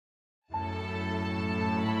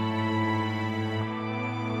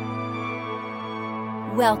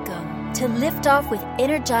Welcome to Lift Off with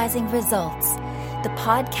Energizing Results, the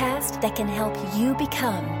podcast that can help you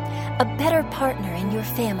become a better partner in your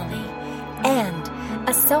family and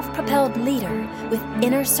a self-propelled leader with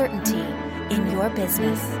inner certainty in your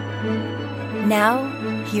business. Now,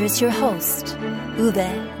 here's your host,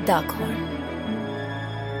 Uwe Daghorn.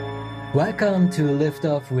 Welcome to Lift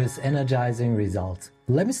Off with Energizing Results.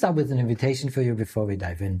 Let me start with an invitation for you before we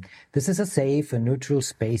dive in. This is a safe and neutral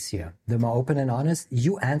space here. The more open and honest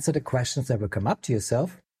you answer the questions that will come up to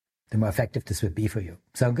yourself, the more effective this will be for you.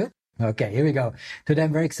 Sound good? Okay, here we go. Today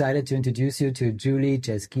I'm very excited to introduce you to Julie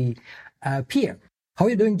Geske-Peer. How are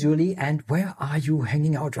you doing, Julie? And where are you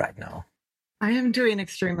hanging out right now? I am doing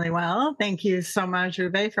extremely well. Thank you so much,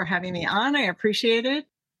 Uwe, for having me on. I appreciate it.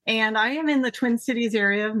 And I am in the Twin Cities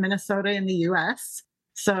area of Minnesota in the U.S.,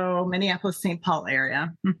 so Minneapolis, St. Paul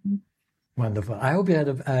area. Mm-hmm. Wonderful. I hope you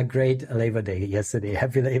had a great Labor Day yesterday.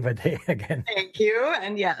 Happy Labor Day again. Thank you.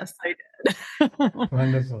 And yes, I did.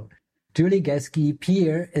 Wonderful. Julie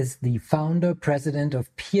Geske-Peer is the founder, president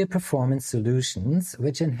of Peer Performance Solutions,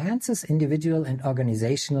 which enhances individual and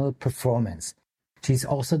organizational performance. She's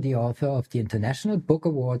also the author of the International Book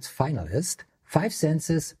Awards finalist, 5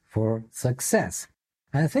 Senses for Success.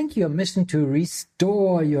 And I think your mission to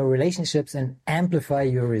restore your relationships and amplify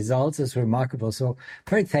your results is remarkable. So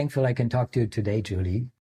very thankful I can talk to you today, Julie.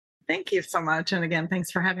 Thank you so much. And again,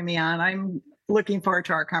 thanks for having me on. I'm looking forward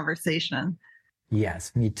to our conversation.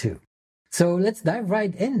 Yes, me too. So let's dive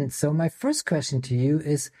right in. So my first question to you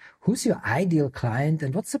is, who's your ideal client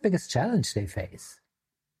and what's the biggest challenge they face?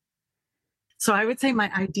 So I would say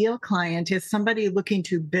my ideal client is somebody looking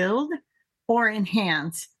to build or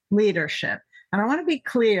enhance leadership. And I want to be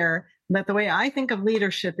clear that the way I think of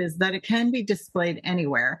leadership is that it can be displayed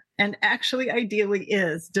anywhere, and actually ideally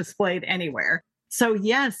is displayed anywhere. So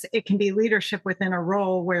yes, it can be leadership within a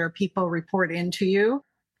role where people report into you.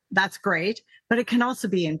 That's great. But it can also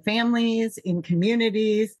be in families, in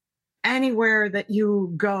communities, anywhere that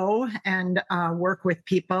you go and work with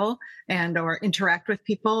people and or interact with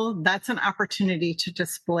people. That's an opportunity to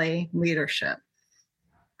display leadership.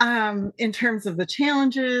 In terms of the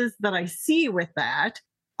challenges that I see with that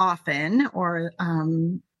often, or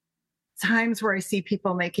times where I see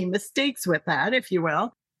people making mistakes with that, if you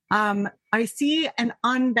will, I see an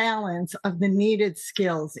unbalance of the needed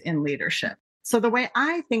skills in leadership. So the way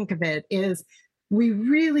I think of it is we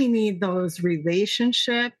really need those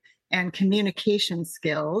relationship and communication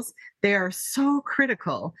skills. They are so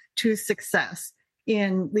critical to success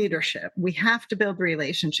in leadership. We have to build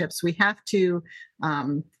relationships. We have to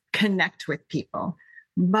connect with people.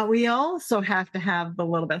 But we also have to have the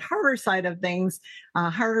little bit harder side of things,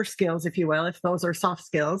 harder skills, if you will, if those are soft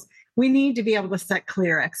skills. We need to be able to set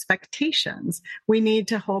clear expectations. We need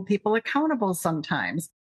to hold people accountable sometimes.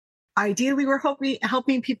 Ideally, we're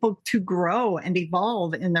helping people to grow and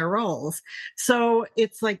evolve in their roles. So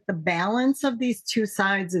it's like the balance of these two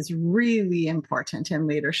sides is really important in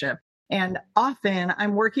leadership. And often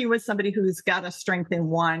I'm working with somebody who's got a strength in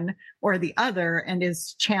one or the other and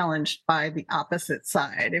is challenged by the opposite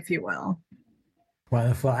side, if you will.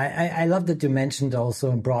 Wonderful. I love that you mentioned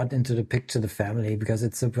also and brought into the picture the family, because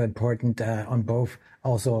it's super important on both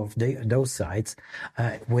also of those sides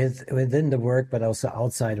within the work, but also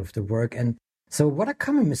outside of the work. And so what are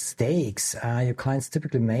common mistakes your clients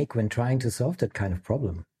typically make when trying to solve that kind of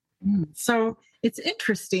problem? So it's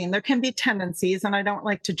interesting. There can be tendencies, and I don't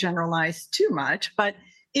like to generalize too much, but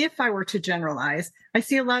if I were to generalize, I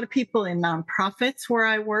see a lot of people in nonprofits where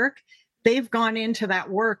I work. They've gone into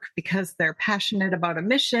that work because they're passionate about a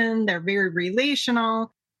mission. They're very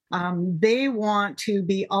relational. They want to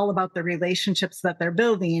be all about the relationships that they're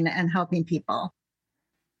building and helping people.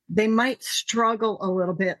 They might struggle a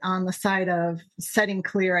little bit on the side of setting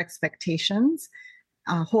clear expectations,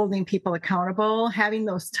 holding people accountable, having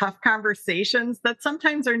those tough conversations that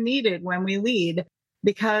sometimes are needed when we lead,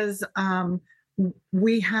 because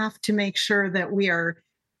we have to make sure that we are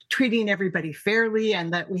treating everybody fairly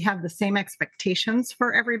and that we have the same expectations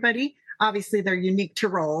for everybody. Obviously, they're unique to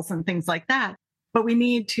roles and things like that, but we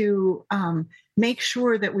need to make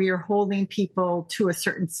sure that we are holding people to a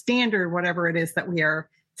certain standard, whatever it is that we are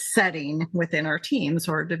setting within our teams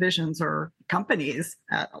or divisions or companies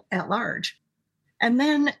at large. And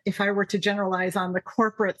then if I were to generalize on the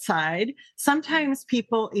corporate side, sometimes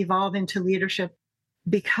people evolve into leadership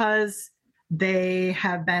because they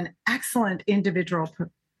have been excellent individual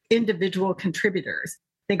contributors.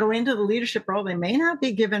 They go into the leadership role. They may not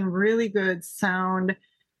be given really good, sound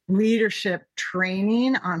leadership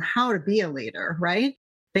training on how to be a leader, right?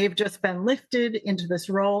 They've just been lifted into this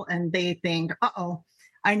role and they think,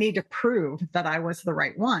 I need to prove that I was the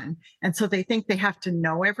right one. And so they think they have to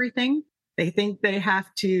know everything. They think they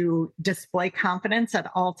have to display confidence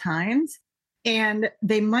at all times. And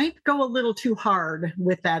they might go a little too hard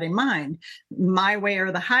with that in mind. My way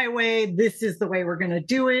or the highway, this is the way we're going to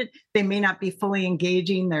do it. They may not be fully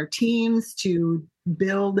engaging their teams to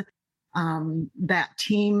build that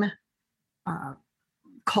team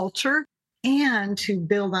culture and to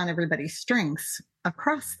build on everybody's strengths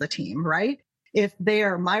across the team, right? If they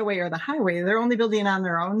are my way or the highway, they're only building on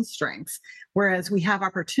their own strengths. Whereas we have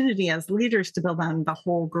opportunity as leaders to build on the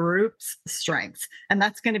whole group's strengths. And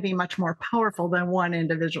that's going to be much more powerful than one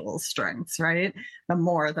individual's strengths, right? The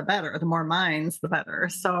more, the better. The more minds, the better.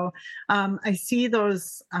 So I see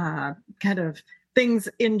those kind of things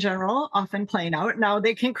in general often playing out. Now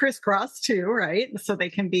they can crisscross too, right? So they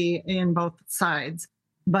can be in both sides.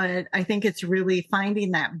 But I think it's really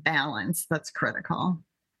finding that balance that's critical.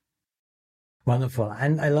 Wonderful.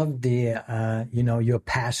 And I love the, your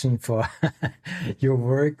passion for your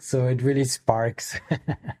work. So it really sparks.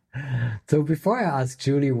 So before I ask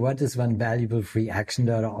Julie, what is one valuable free action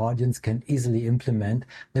that our audience can easily implement?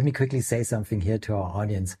 Let me quickly say something here to our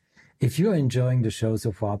audience. If you're enjoying the show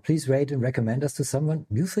so far, please rate and recommend us to someone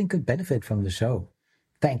you think could benefit from the show.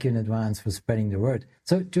 Thank you in advance for spreading the word.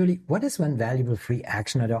 So Julie, what is one valuable free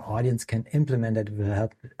action that our audience can implement that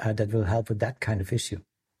will help with that kind of issue?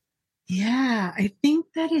 Yeah, I think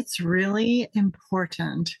that it's really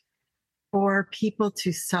important for people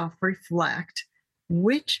to self-reflect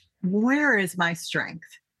where is my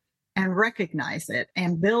strength and recognize it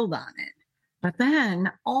and build on it. But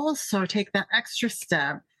then also take that extra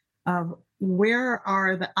step of where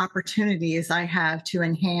are the opportunities I have to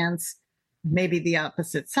enhance maybe the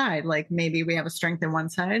opposite side. Like maybe we have a strength in one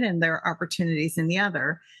side and there are opportunities in the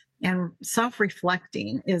other. And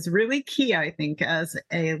self-reflecting is really key, I think, as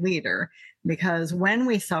a leader, because when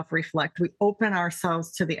we self-reflect, we open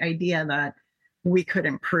ourselves to the idea that we could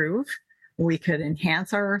improve, we could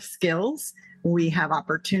enhance our skills, we have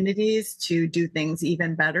opportunities to do things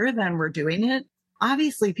even better than we're doing it.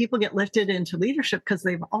 Obviously, people get lifted into leadership because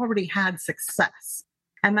they've already had success,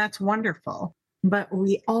 and that's wonderful. But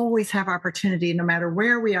we always have opportunity, no matter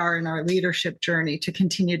where we are in our leadership journey, to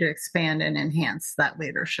continue to expand and enhance that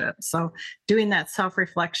leadership. So doing that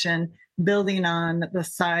self-reflection, building on the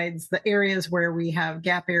sides, the areas where we have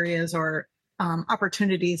gap areas or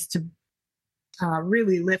opportunities to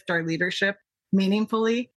really lift our leadership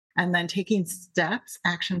meaningfully, and then taking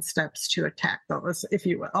action steps to attack those, if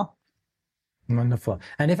you will. Wonderful.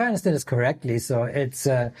 And if I understand this correctly, so it's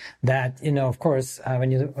that, of course,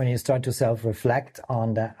 when you start to self-reflect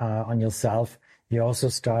on yourself, you also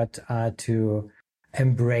start to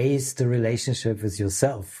embrace the relationship with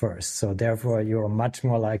yourself first. So therefore, you're much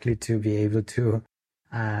more likely to be able to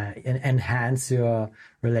enhance your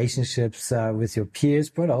relationships with your peers,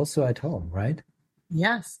 but also at home, right?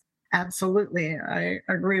 Yes, absolutely. I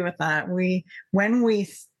agree with that. When we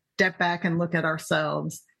step back and look at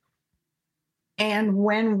ourselves, and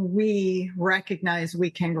when we recognize we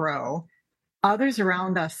can grow, others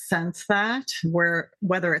around us sense that,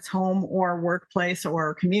 whether it's home or workplace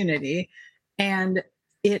or community, and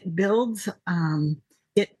it builds,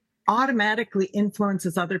 it automatically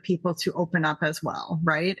influences other people to open up as well,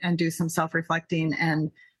 right? And do some self-reflecting and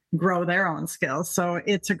grow their own skills. So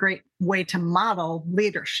it's a great way to model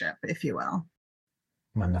leadership, if you will.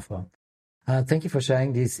 Wonderful. Thank you for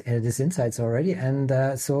sharing these insights already.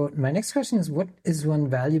 And so my next question is, what is one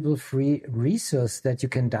valuable free resource that you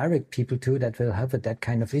can direct people to that will help with that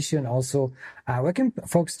kind of issue? And also, where can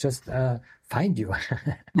folks just find you?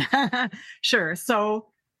 Sure. So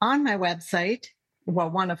on my website,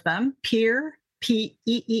 one of them, PEER,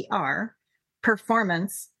 P-E-E-R,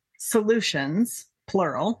 Performance Solutions,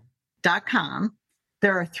 plural.com.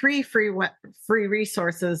 There are 3 free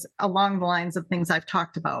resources along the lines of things I've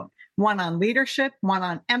talked about. One on leadership, one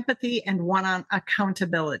on empathy, and one on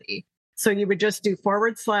accountability. So you would just do /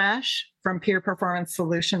 from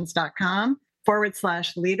peerperformancesolutions.com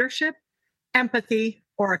 / leadership, empathy,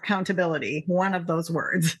 or accountability, one of those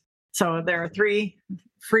words. So there are 3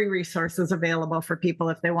 free resources available for people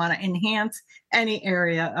if they want to enhance any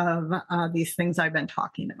area of these things I've been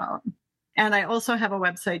talking about. And I also have a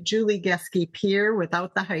website, Julie Geske Peer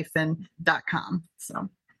without the hyphen.com. So.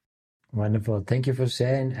 Wonderful. Thank you for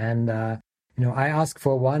sharing. And, I asked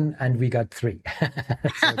for 1 and we got 3. So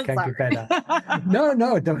it can't be better.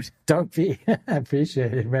 No, don't be. I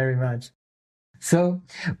appreciate it very much. So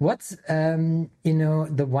what's,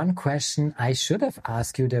 the one question I should have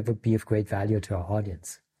asked you that would be of great value to our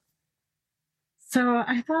audience? So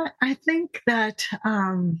I think that,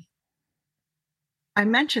 I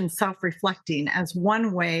mentioned self-reflecting as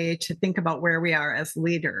one way to think about where we are as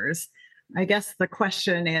leaders. I guess the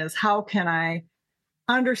question is, how can I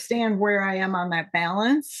understand where I am on that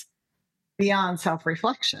balance beyond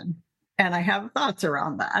self-reflection? And I have thoughts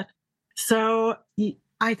around that. So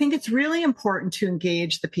I think it's really important to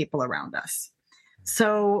engage the people around us.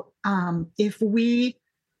 So if we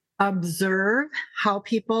observe how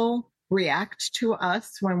people react to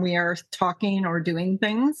us when we are talking or doing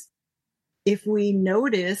things, if we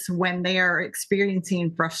notice when they are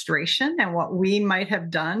experiencing frustration and what we might have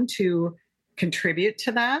done to contribute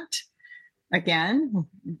to that, again,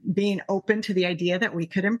 being open to the idea that we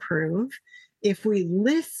could improve, if we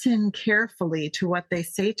listen carefully to what they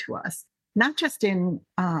say to us, not just in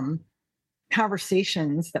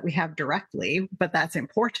conversations that we have directly, but that's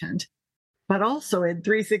important, but also in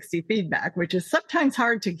 360 feedback, which is sometimes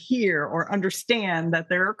hard to hear or understand that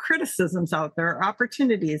there are criticisms out there,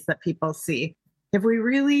 opportunities that people see. If we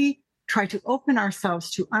really try to open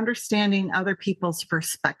ourselves to understanding other people's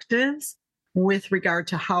perspectives with regard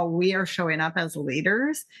to how we are showing up as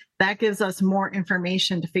leaders, that gives us more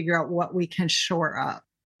information to figure out what we can shore up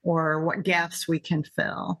or what gaps we can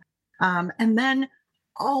fill. And then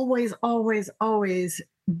always, always, always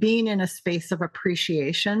being in a space of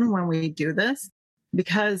appreciation when we do this,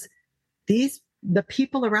 because the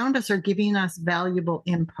people around us are giving us valuable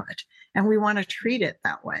input, and we want to treat it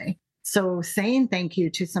that way. So saying thank you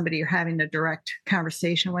to somebody you're having a direct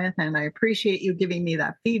conversation with, and I appreciate you giving me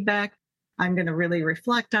that feedback. I'm going to really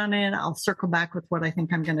reflect on it. I'll circle back with what I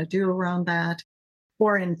think I'm going to do around that.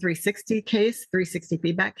 Or in 360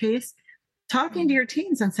 feedback case, talking to your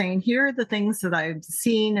teams and saying, here are the things that I've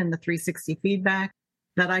seen in the 360 feedback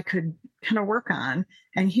that I could kind of work on.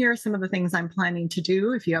 And here are some of the things I'm planning to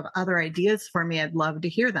do. If you have other ideas for me, I'd love to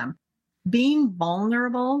hear them. Being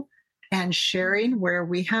vulnerable and sharing where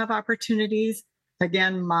we have opportunities,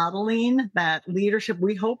 again, modeling that leadership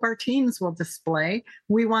we hope our teams will display.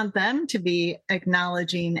 We want them to be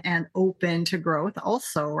acknowledging and open to growth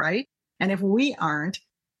also, right? And if we aren't,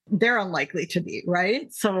 they're unlikely to be,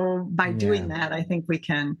 right? So by doing that, I think we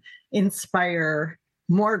can inspire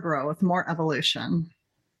more growth, more evolution.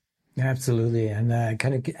 Absolutely. And I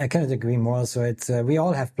kind of agree more. So it's, we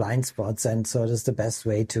all have blind spots. And so that's the best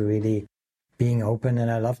way to really being open.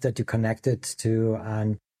 And I love that you connected to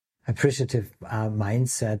an appreciative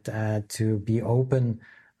mindset to be open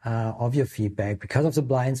of your feedback because of the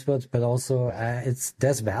blind spots, but also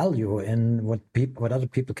there's value in what other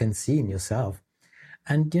people can see in yourself.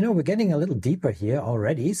 And, we're getting a little deeper here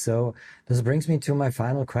already. So this brings me to my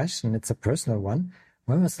final question. It's a personal one.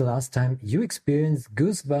 When was the last time you experienced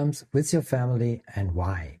goosebumps with your family, and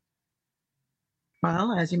why?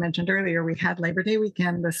 Well, as you mentioned earlier, we had Labor Day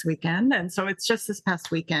weekend this weekend. And so it's just this past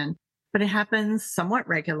weekend, but it happens somewhat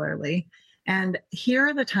regularly. And here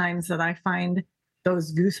are the times that I find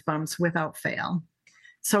those goosebumps without fail.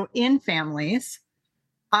 So in families,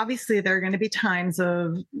 obviously there are going to be times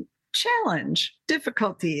of challenge,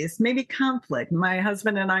 difficulties, maybe conflict. My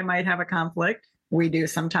husband and I might have a conflict. We do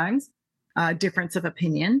sometimes. Difference of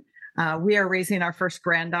opinion. We are raising our first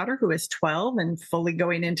granddaughter who is 12 and fully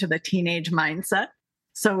going into the teenage mindset.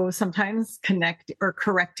 So sometimes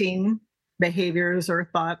correcting behaviors or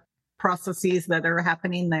thought processes that are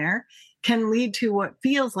happening there can lead to what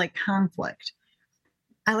feels like conflict.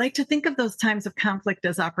 I like to think of those times of conflict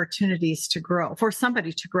as opportunities to grow, for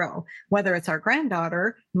somebody to grow, whether it's our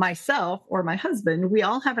granddaughter, myself, or my husband. We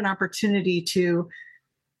all have an opportunity to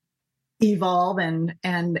evolve and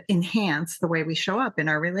enhance the way we show up in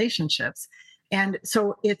our relationships. And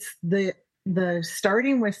so it's the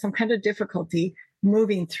starting with some kind of difficulty,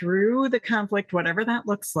 moving through the conflict, whatever that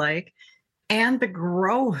looks like, and the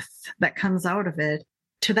growth that comes out of it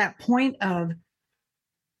to that point of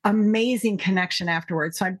amazing connection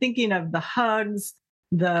afterwards. So I'm thinking of the hugs,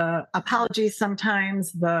 the apologies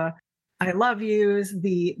sometimes, the I love yous,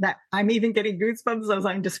 that I'm even getting goosebumps as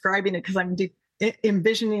I'm describing it because I'm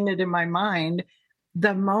envisioning it in my mind.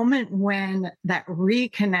 The moment when that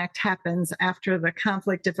reconnect happens after the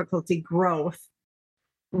conflict, difficulty, growth,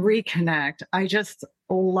 reconnect. I just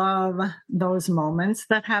love those moments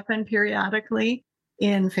that happen periodically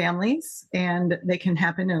in families, and they can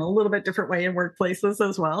happen in a little bit different way in workplaces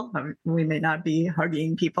as well. We may not be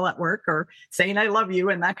hugging people at work or saying I love you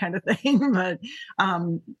and that kind of thing, but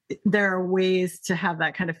there are ways to have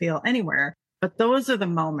that kind of feel anywhere. But those are the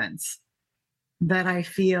moments that I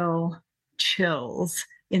feel chills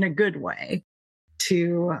in a good way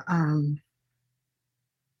to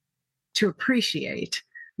appreciate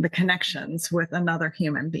the connections with another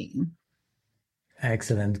human being.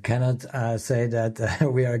 Excellent. Cannot say that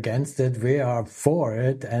we are against it. We are for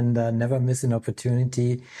it, and never miss an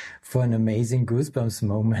opportunity for an amazing goosebumps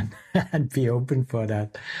moment and be open for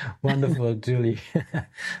that. Wonderful, Julie.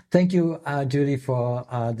 Thank you, Julie, for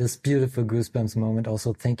this beautiful goosebumps moment.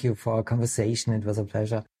 Also, thank you for our conversation. It was a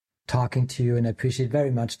pleasure talking to you, and I appreciate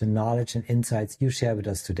very much the knowledge and insights you share with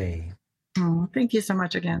us today. Oh, thank you so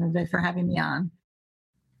much again, Uwe, for having me on.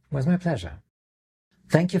 It was my pleasure.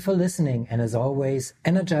 Thank you for listening, and as always,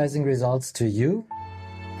 energizing results to you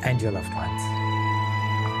and your loved ones.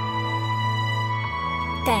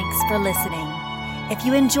 Thanks for listening. If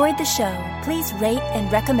you enjoyed the show, please rate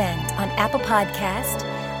and recommend on Apple Podcast,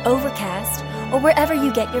 Overcast, or wherever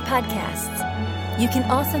you get your podcasts. You can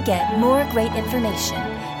also get more great information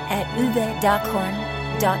at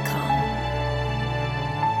uwedockhorn.com.